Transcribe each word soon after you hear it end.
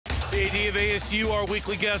The AD of ASU, our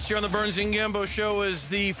weekly guest here on the Burns and Gambo Show, is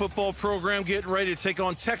the football program getting ready to take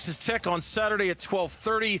on Texas Tech on Saturday at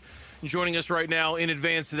 12:30. Joining us right now in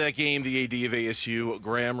advance of that game, the AD of ASU,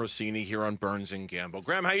 Graham Rossini, here on Burns and Gambo.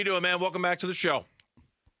 Graham, how you doing, man? Welcome back to the show.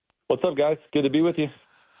 What's up, guys? Good to be with you.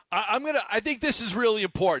 I think this is really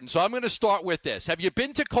important, so I'm going to start with this. Have you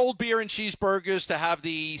been to Cold Beer and Cheeseburgers to have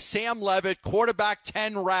the Sam Levitt Quarterback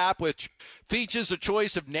 10 wrap, which features a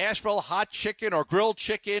choice of Nashville hot chicken or grilled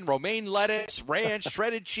chicken, romaine lettuce, ranch,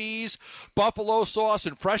 shredded cheese, buffalo sauce,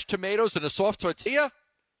 and fresh tomatoes and a soft tortilla?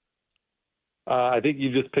 I think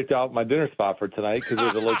you just picked out my dinner spot for tonight because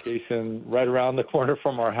there's a location right around the corner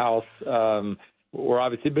from our house. We're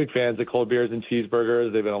obviously big fans of Cold Beers and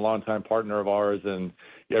Cheeseburgers. They've been a longtime partner of ours, and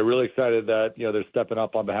really excited that they're stepping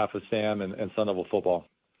up on behalf of Sam and Sun Devil football.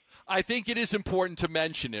 I think it is important to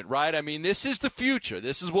mention it, right? I mean, this is the future.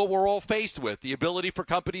 This is what we're all faced with, the ability for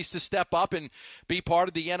companies to step up and be part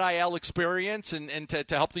of the NIL experience and to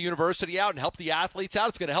help the university out and help the athletes out.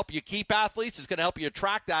 It's going to help you keep athletes. It's going to help you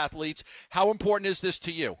attract athletes. How important is this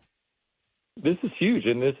to you? This is huge,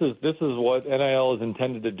 and this is what NIL is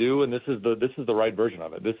intended to do, and this is the right version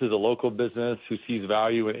of it. This is a local business who sees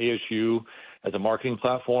value in ASU as a marketing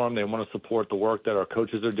platform. They want to support the work that our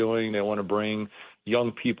coaches are doing. They want to bring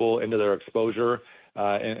young people into their exposure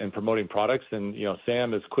and promoting products. And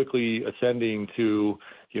Sam is quickly ascending to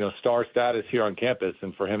star status here on campus,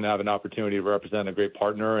 and for him to have an opportunity to represent a great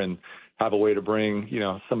partner and have a way to bring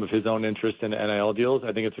some of his own interest in NIL deals,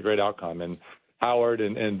 I think it's a great outcome. And Howard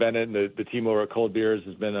and Bennett and the team over at Cold Beers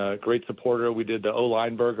has been a great supporter. We did the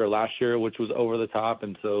O-line burger last year, which was over the top,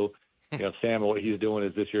 and so Sam, what he's doing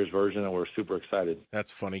is this year's version, and we're super excited.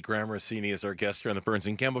 That's funny. Graham Rossini is our guest here on the Burns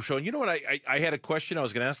and Gambo Show. And you know what? I had a question I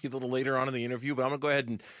was going to ask you a little later on in the interview, but I'm going to go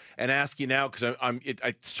ahead and ask you now because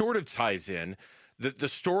it sort of ties in. The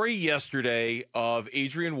story yesterday of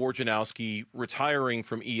Adrian Wojnarowski retiring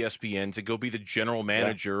from ESPN to go be the general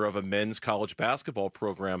manager of a men's college basketball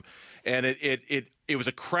program, and it was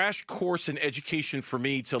a crash course in education for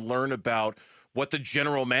me to learn about what the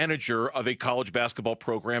general manager of a college basketball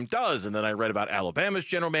program does. And then I read about Alabama's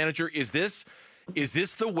general manager. Is this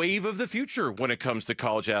the wave of the future when it comes to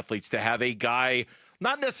college athletes, to have a guy,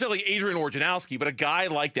 not necessarily Adrian Wojnarowski, but a guy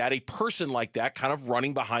like that, a person like that, kind of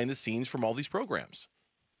running behind the scenes from all these programs?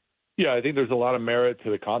 Yeah, I think there's a lot of merit to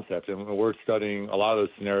the concept, and we're studying a lot of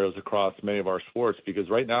those scenarios across many of our sports, because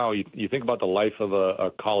right now you think about the life of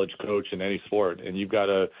a college coach in any sport, and you've got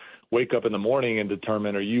to wake up in the morning and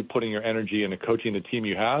determine, are you putting your energy into coaching the team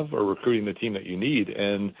you have or recruiting the team that you need?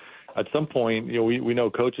 And at some point, we know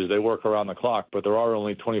coaches, they work around the clock, but there are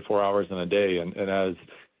only 24 hours in a day. And as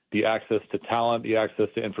the access to talent, the access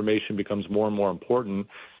to information becomes more and more important,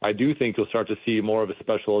 I do think you'll start to see more of a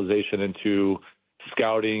specialization into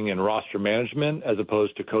scouting and roster management as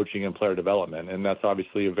opposed to coaching and player development. And that's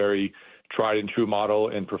obviously a very tried and true model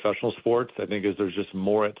in professional sports. I think as there's just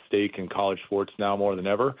more at stake in college sports now more than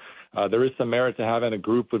ever. There is some merit to having a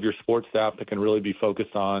group of your sports staff that can really be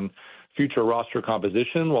focused on future roster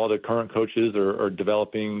composition while the current coaches are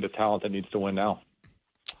developing the talent that needs to win now.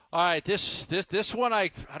 All right, this one,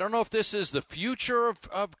 I don't know if this is the future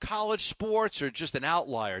of college sports or just an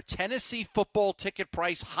outlier. Tennessee football ticket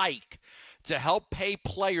price hike to help pay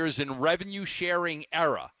players in revenue-sharing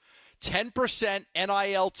era. 10%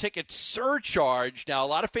 NIL ticket surcharge. Now, a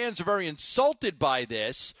lot of fans are very insulted by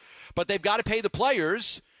this, but they've got to pay the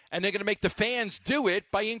players, and they're going to make the fans do it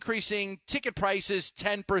by increasing ticket prices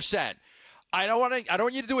 10%. I don't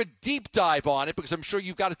want you to do a deep dive on it because I'm sure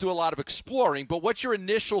you've got to do a lot of exploring, but what's your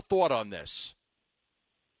initial thought on this?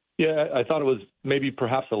 Yeah, I thought it was maybe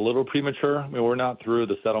perhaps a little premature. I mean, we're not through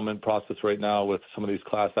the settlement process right now with some of these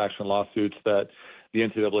class action lawsuits that the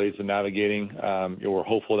NCAA has been navigating. We're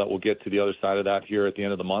hopeful that we'll get to the other side of that here at the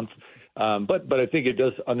end of the month. But I think it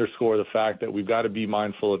does underscore the fact that we've got to be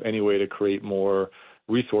mindful of any way to create more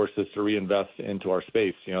resources to reinvest into our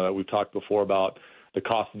space. That we've talked before about the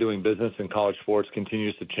cost of doing business in college sports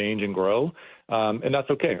continues to change and grow. And that's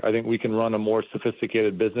okay. I think we can run a more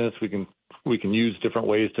sophisticated business. We can use different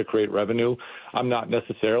ways to create revenue. I'm not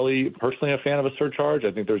necessarily personally a fan of a surcharge.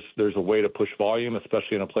 I think there's a way to push volume,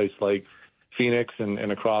 especially in a place like Phoenix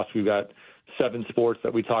and across. We've got 7 sports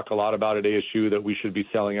that we talk a lot about at ASU that we should be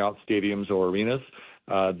selling out stadiums or arenas.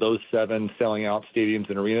 Those 7 selling out stadiums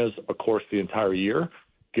and arenas, of course, the entire year,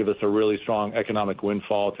 give us a really strong economic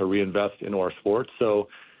windfall to reinvest into our sports. So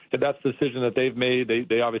that's the decision that they've made.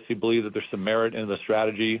 They obviously believe that there's some merit in the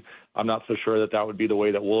strategy. I'm not so sure that would be the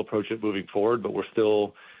way that we'll approach it moving forward, but we're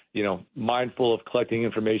still, mindful of collecting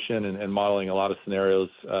information and modeling a lot of scenarios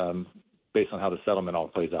based on how the settlement all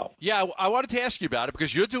plays out. Yeah, I wanted to ask you about it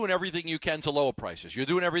because you're doing everything you can to lower prices. You're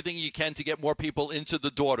doing everything you can to get more people into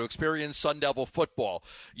the door to experience Sun Devil football.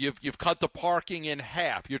 You've cut the parking in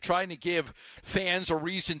half. You're trying to give fans a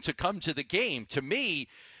reason to come to the game. To me,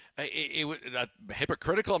 it was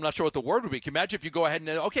hypocritical. I'm not sure what the word would be. Can you imagine if you go ahead and,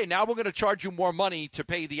 okay, now we're going to charge you more money to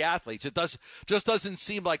pay the athletes? It just doesn't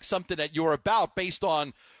seem like something that you're about based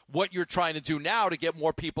on what you're trying to do now to get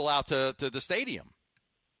more people out to the stadium.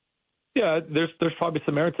 Yeah, there's probably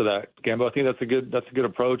some merit to that, Gambo. I think that's a good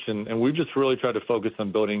approach, and we've just really tried to focus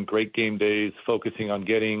on building great game days, focusing on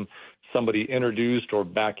getting somebody introduced or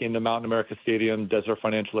back into Mountain America Stadium, Desert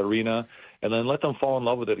Financial Arena, and then let them fall in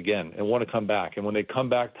love with it again and want to come back. And when they come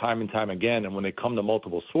back time and time again, and when they come to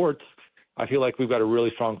multiple sports, I feel like we've got a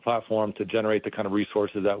really strong platform to generate the kind of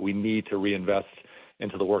resources that we need to reinvest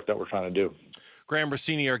into the work that we're trying to do. Graham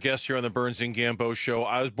Rossini, our guest here on the Burns and Gambo Show.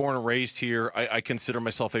 I was born and raised here. I consider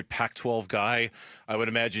myself a Pac-12 guy. I would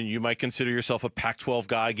imagine you might consider yourself a Pac-12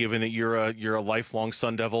 guy, given that you're a lifelong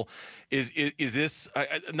Sun Devil. Is this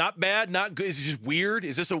not bad, not good? Is it just weird?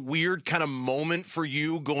 Is this a weird kind of moment for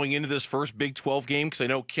you going into this first Big 12 game? Because I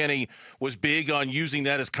know Kenny was big on using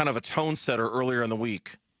that as kind of a tone setter earlier in the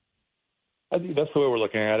week. I think that's the way we're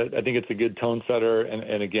looking at it. I think it's a good tone setter,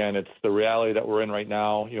 and again, it's the reality that we're in right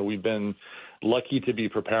now. You know, we've been lucky to be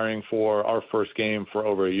preparing for our first game for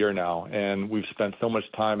over a year now, and we've spent so much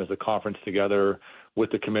time as a conference together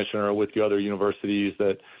with the commissioner, with the other universities,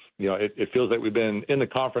 that it feels like we've been in the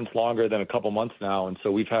conference longer than a couple months now. And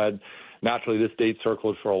so we've had naturally this date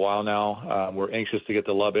circled for a while now. We're anxious to get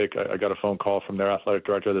to Lubbock. I got a phone call from their athletic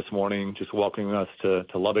director this morning just welcoming us to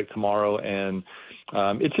Lubbock tomorrow, and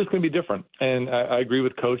it's just going to be different. And I agree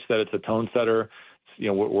with Coach that it's a tone setter.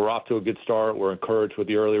 We're off to a good start. We're encouraged with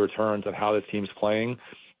the early returns and how this team's playing.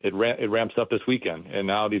 It ramps up this weekend, and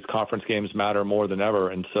now these conference games matter more than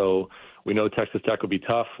ever. And so we know Texas Tech will be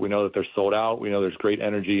tough. We know that they're sold out. We know there's great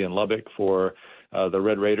energy in Lubbock for the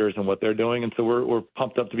Red Raiders and what they're doing. And so we're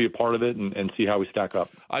pumped up to be a part of it and see how we stack up.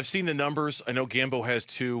 I've seen the numbers. I know Gambo has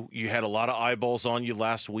too. You had a lot of eyeballs on you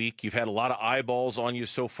last week. You've had a lot of eyeballs on you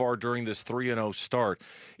so far during this 3-0 start.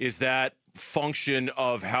 Is that function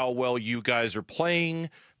of how well you guys are playing,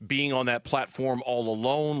 being on that platform all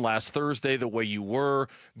alone last Thursday the way you were,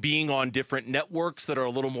 being on different networks that are a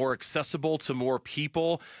little more accessible to more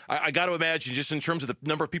people? I got to imagine, just in terms of the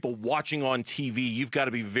number of people watching on TV, you've got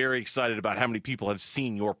to be very excited about how many people have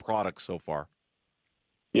seen your product so far.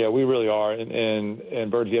 Yeah, we really are. And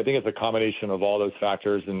Bergie, I think it's a combination of all those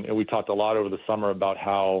factors. And we talked a lot over the summer about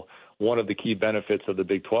how one of the key benefits of the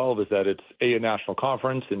Big 12 is that it's A, a national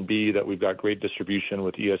conference, and B, that we've got great distribution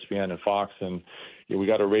with ESPN and Fox. And we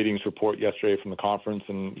got a ratings report yesterday from the conference,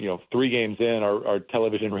 and 3 games in, our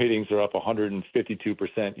television ratings are up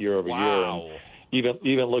 152% year over year. And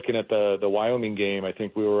even looking at the Wyoming game, I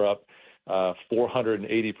think we were up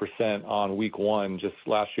 480% on week 1 just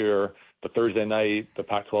last year. The Thursday night, the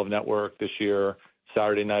Pac-12 network this year,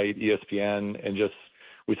 Saturday night, ESPN, and just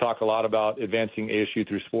we talk a lot about advancing ASU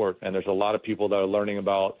through sport, and there's a lot of people that are learning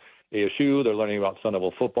about ASU. They're learning about Sun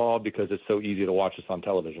Devil football because it's so easy to watch us on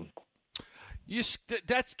television.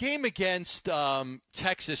 That game against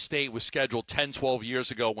Texas State was scheduled 10, 12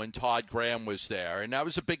 years ago when Todd Graham was there, and that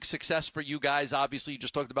was a big success for you guys. Obviously, you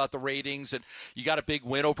just talked about the ratings, and you got a big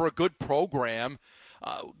win over a good program.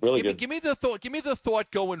 Really give me the thought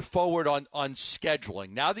going forward on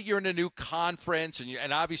scheduling. Now that you're in a new conference,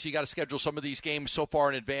 and obviously you got to schedule some of these games so far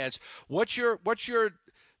in advance. What's your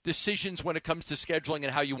decisions when it comes to scheduling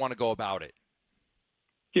and how you want to go about it?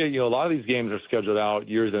 Yeah, a lot of these games are scheduled out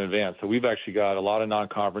years in advance. So we've actually got a lot of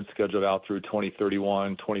non-conference scheduled out through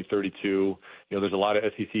 2031, 2032. There's a lot of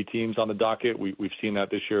SEC teams on the docket. We've seen that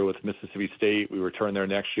this year with Mississippi State. We return there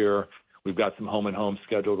next year. We've got some home and home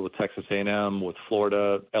scheduled with Texas A&M, with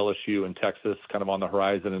Florida, LSU, and Texas kind of on the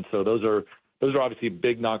horizon. And so those are obviously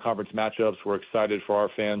big non-conference matchups. We're excited for our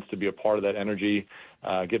fans to be a part of that energy,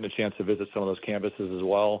 getting a chance to visit some of those campuses as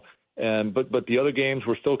well. But the other games,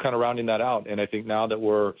 we're still kind of rounding that out. And I think now that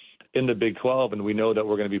we're in the Big 12 and we know that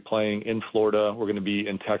we're going to be playing in Florida, we're going to be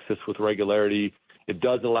in Texas with regularity, it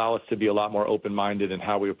does allow us to be a lot more open-minded in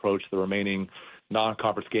how we approach the remaining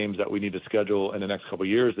non-conference games that we need to schedule in the next couple of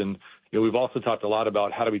years. And we've also talked a lot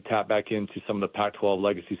about how do we tap back into some of the Pac-12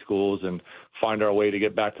 legacy schools and find our way to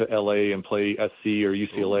get back to LA and play SC or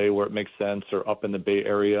UCLA where it makes sense, or up in the Bay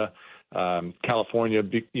Area. California,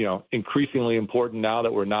 increasingly important now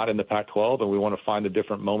that we're not in the Pac-12, and we want to find the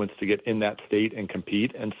different moments to get in that state and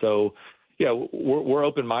compete. And so, yeah, we're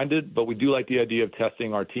open-minded, but we do like the idea of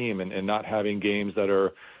testing our team and not having games that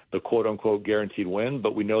are the quote-unquote guaranteed win,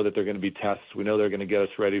 but we know that they're going to be tests. We know they're going to get us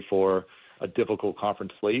ready for a difficult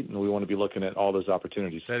conference slate, and we want to be looking at all those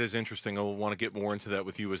opportunities. That is interesting. I'll want to get more into that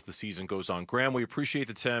with you as the season goes on. Graham, we appreciate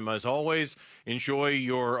the time. As always, enjoy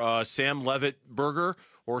your Sam Levitt burger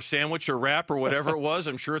or sandwich or wrap or whatever it was.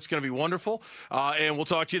 I'm sure it's going to be wonderful. And we'll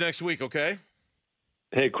talk to you next week, okay?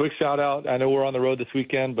 Hey, quick shout out. I know we're on the road this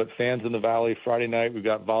weekend, but fans in the Valley, Friday night, we've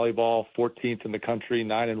got volleyball, 14th in the country,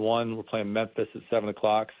 9-1. We're playing Memphis at 7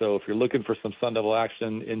 o'clock. So if you're looking for some Sun Devil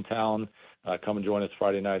action in town, come and join us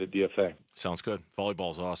Friday night at DFA. Sounds good.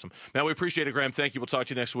 Volleyball is awesome. Man, we appreciate it, Graham. Thank you. We'll talk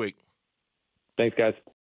to you next week. Thanks, guys.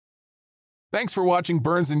 Thanks for watching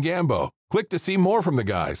Burns and Gambo. Click to see more from the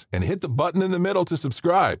guys and hit the button in the middle to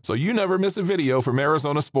subscribe so you never miss a video from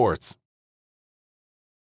Arizona sports.